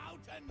in the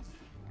mountains.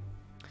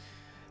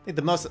 I think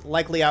the most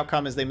likely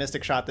outcome is they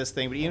Mystic Shot this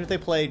thing, but even if they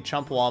played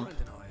Chump Wump,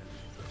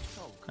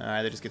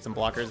 they just get some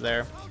blockers there.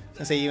 I was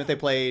gonna say, even if they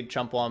played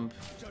Chump Wump,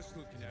 Just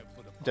looking out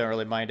for the don't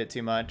really mind it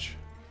too much.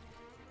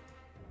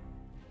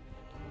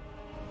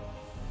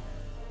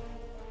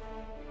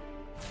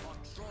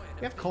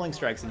 We have Culling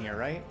Strikes in here,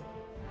 right?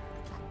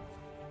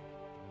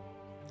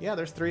 Yeah,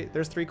 there's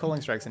three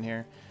Culling Strikes in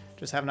here.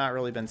 Just have not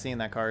really been seeing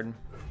that card.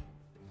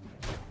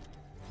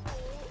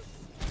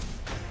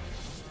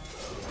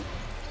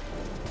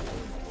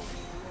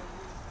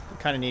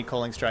 Kind of need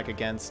Culling Strike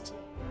against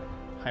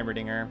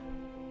Heimerdinger.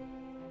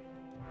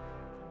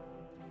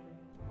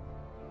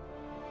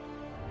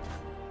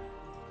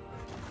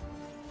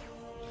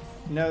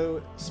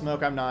 No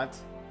smoke, I'm not.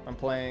 I'm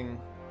playing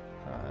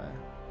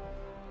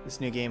this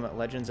new game,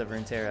 Legends of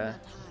Runeterra,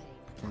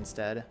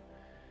 instead.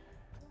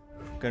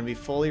 Going to be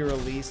fully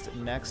released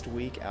next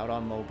week, out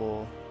on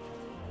mobile.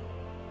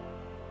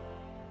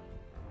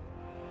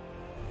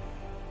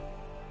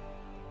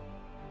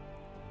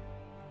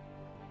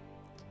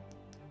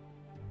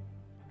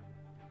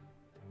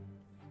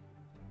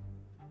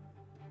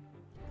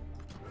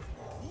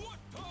 What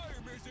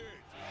time is it?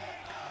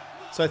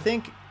 So I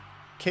think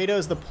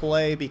Kato's the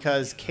play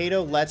because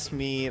Kato lets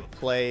me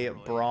play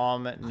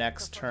Braum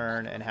next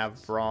turn and have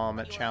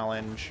Braum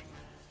challenge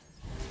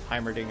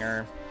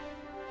Heimerdinger.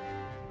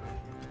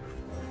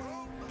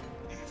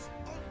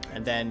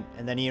 And then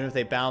even if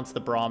they bounce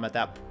the Braum at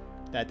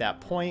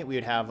that point, we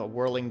would have a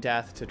Whirling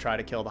Death to try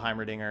to kill the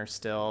Heimerdinger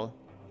still.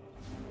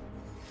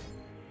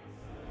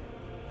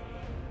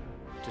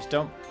 Just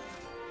don't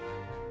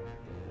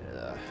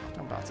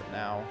bounce it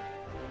now.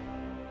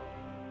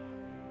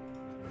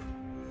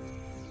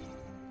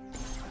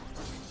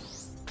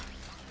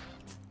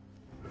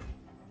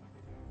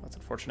 That's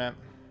unfortunate.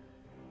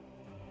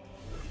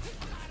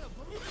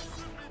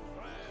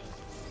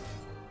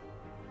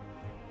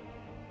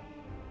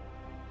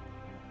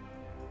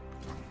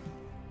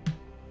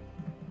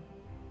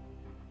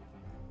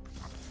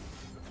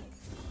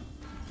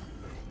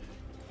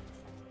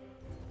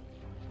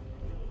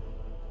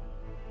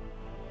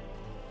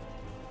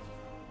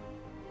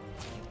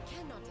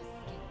 Cannot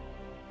escape.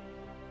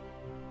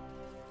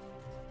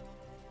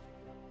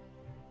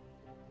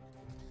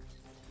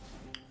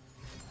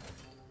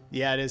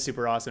 Yeah, it is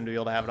super awesome to be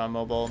able to have it on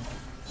mobile.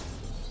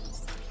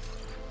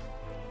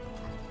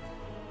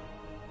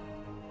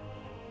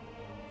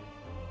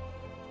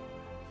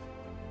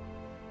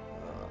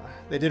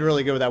 They did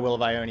really good with that Will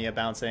of Ionia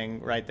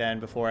bouncing right then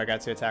before I got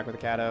to attack with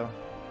the Kato.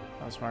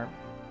 That was smart.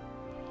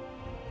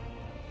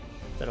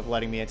 Instead of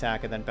letting me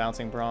attack and then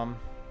bouncing Braum.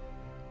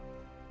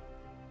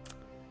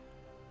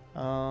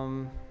 I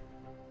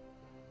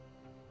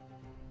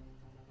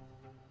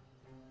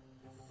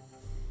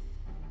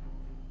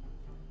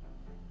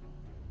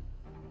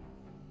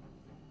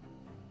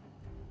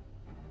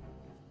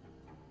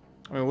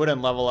mean, we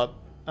wouldn't level up.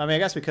 I mean, I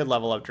guess we could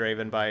level up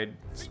Draven by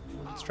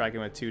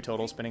striking with 2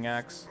 total spinning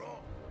axe.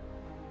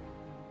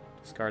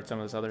 Discard some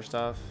of this other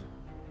stuff.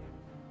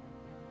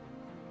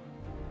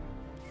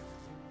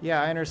 Yeah,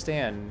 I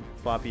understand,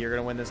 Floppy. You're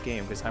gonna win this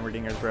game because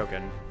Heimerdinger's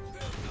broken.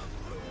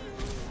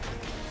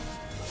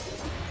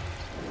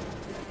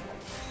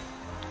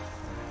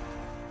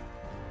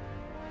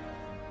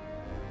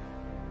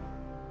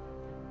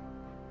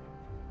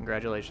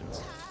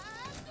 Congratulations.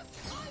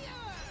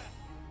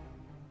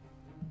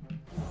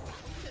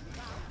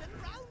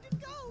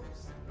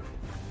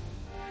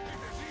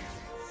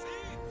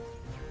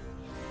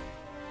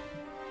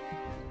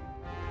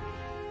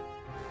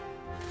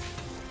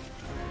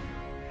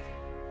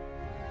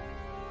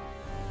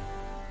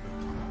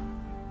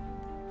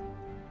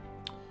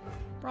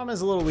 Braum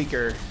is a little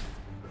weaker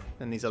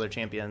than these other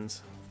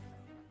champions.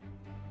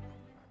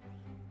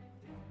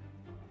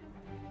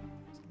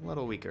 It's a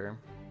little weaker.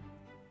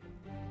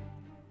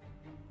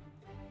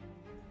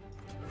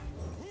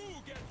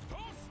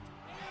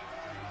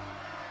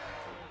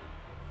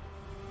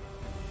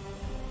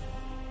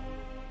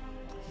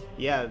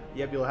 Yeah,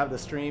 yep, you'll have the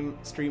stream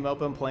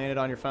open, playing it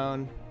on your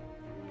phone.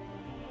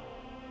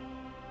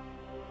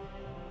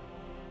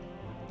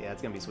 Yeah,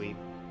 it's gonna be sweet.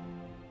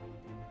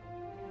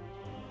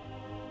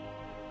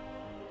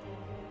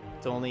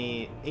 It's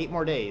only 8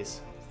 more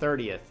days.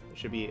 30th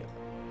should be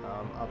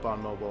up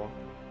on mobile.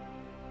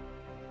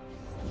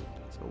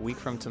 So a week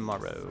from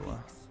tomorrow.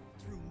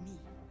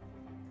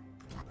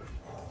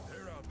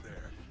 They're out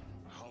there.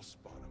 I'll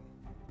spot them.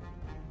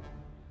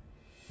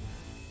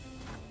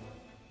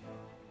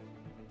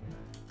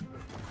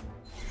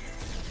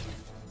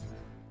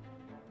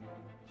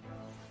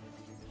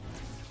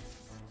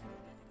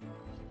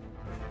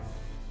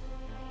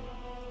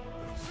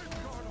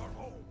 Safeguard our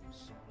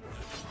homes.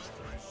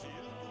 My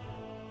shield.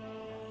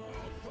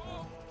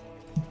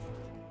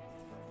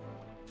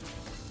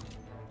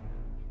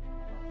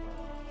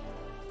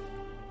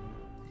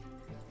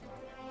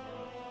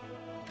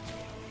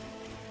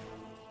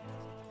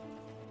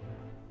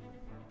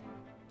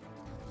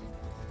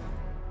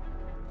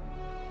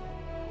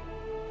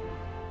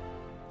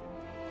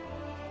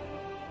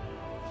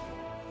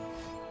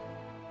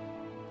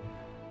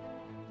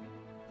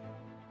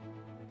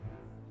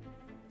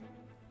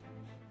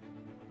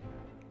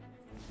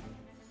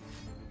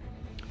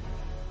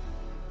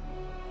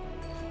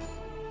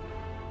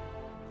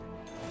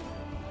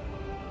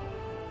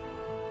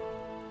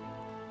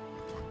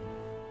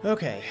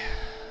 Okay.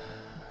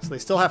 So they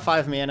still have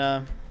 5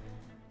 mana.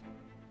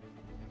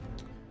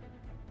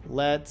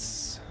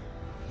 Let's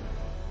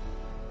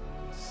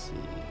see.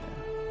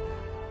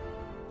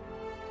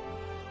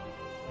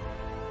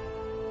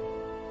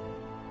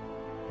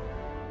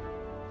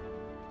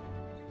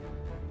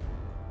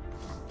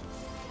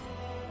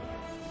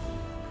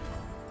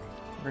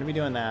 We're gonna be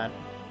doing that.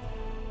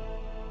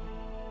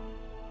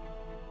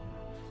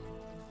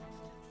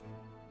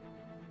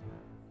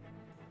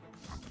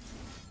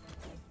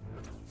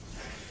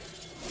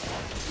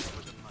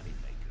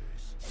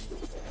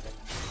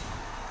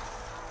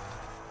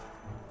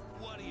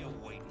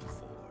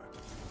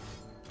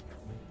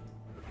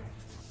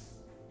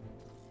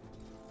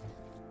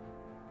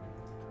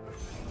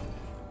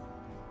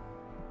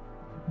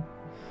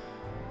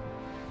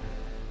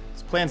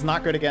 Plan's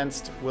not good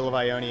against Will of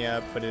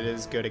Ionia, but it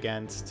is good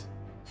against...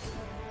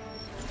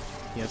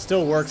 You know, it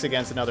still works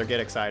against another Get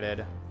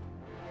Excited.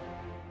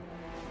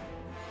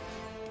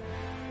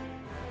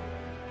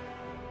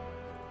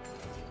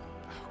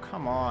 Oh,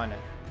 come on.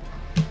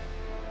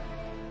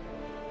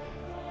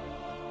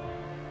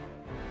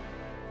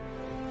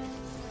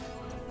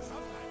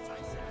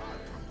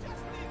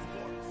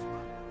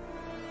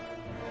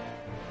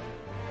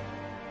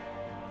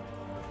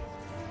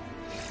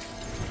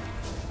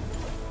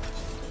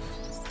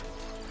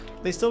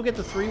 They still get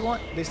the 3-1.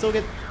 They still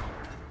get...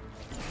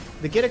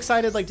 The Get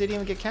Excited, like, didn't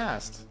even get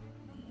cast.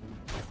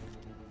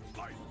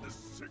 I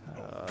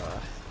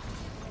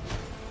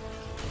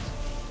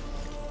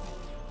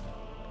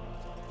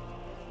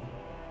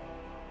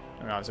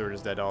mean, obviously we're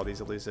just dead to all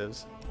these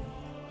elusives.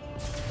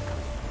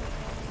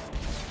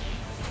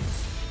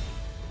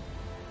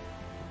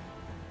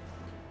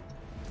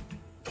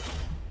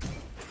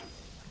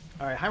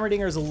 Alright,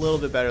 Heimerdinger is a little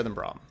bit better than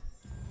Braum.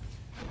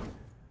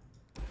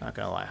 Not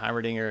gonna lie,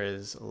 Heimerdinger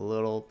is a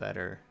little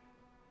better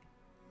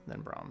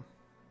than Braum.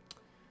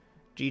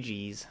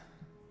 GG's.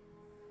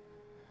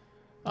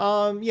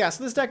 Yeah,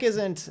 so this deck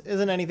isn't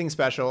anything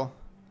special.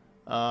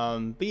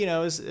 But you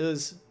know, it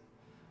was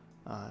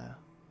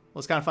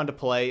kind of fun to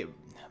play.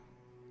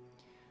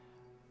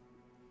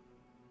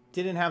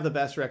 Didn't have the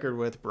best record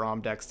with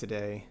Braum decks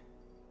today.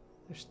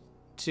 There's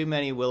too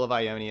many Will of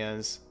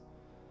Ionias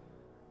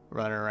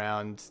running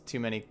around, too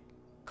many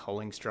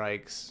Culling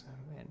Strikes.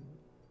 And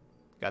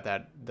got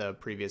that the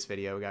previous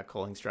video, we got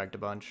Culling Striked a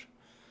bunch.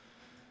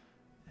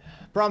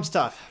 Braum's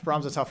tough.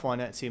 Braum's a tough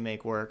one to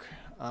make work.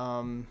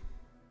 I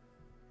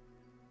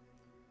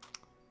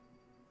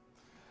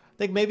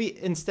think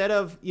maybe instead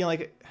of, you know,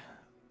 like,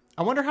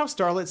 I wonder how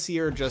Starlit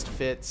Seer just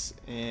fits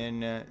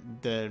in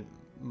the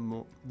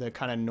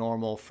kind of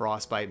normal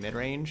Frostbite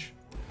mid-range.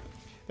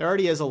 There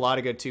already is a lot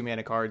of good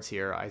 2-mana cards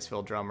here.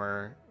 Icefield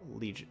Drummer,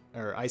 Legion,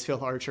 or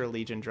Icefield Archer,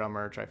 Legion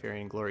Drummer,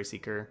 Trifarian Glory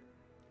Seeker.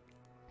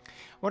 I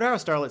wonder how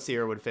Starlit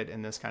Seer would fit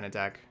in this kind of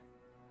deck.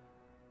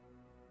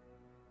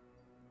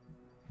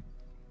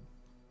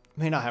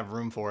 May not have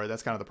room for it.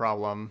 That's kind of the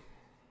problem.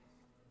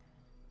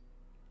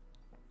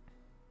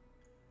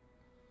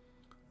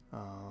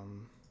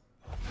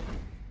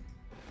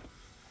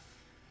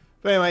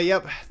 But anyway,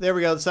 yep, there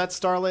we go. So that's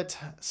Starlit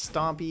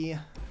Stompy.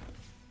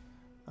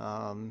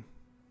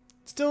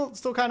 Still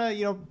kind of,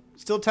 you know,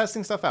 still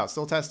testing stuff out.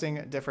 Still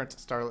testing different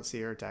Starlit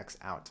Seer decks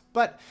out.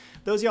 But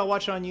those of y'all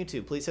watching on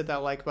YouTube, please hit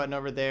that like button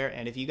over there.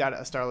 And if you got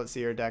a Starlit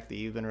Seer deck that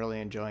you've been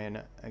really enjoying,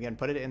 again,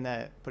 put it in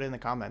the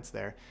comments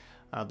there.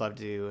 I'd love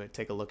to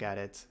take a look at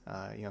it.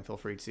 You know, feel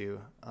free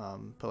to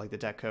put like the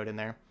deck code in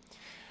there.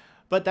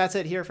 But that's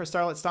it here for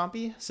Starlit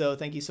Stompy. So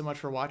thank you so much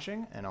for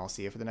watching, and I'll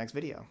see you for the next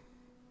video.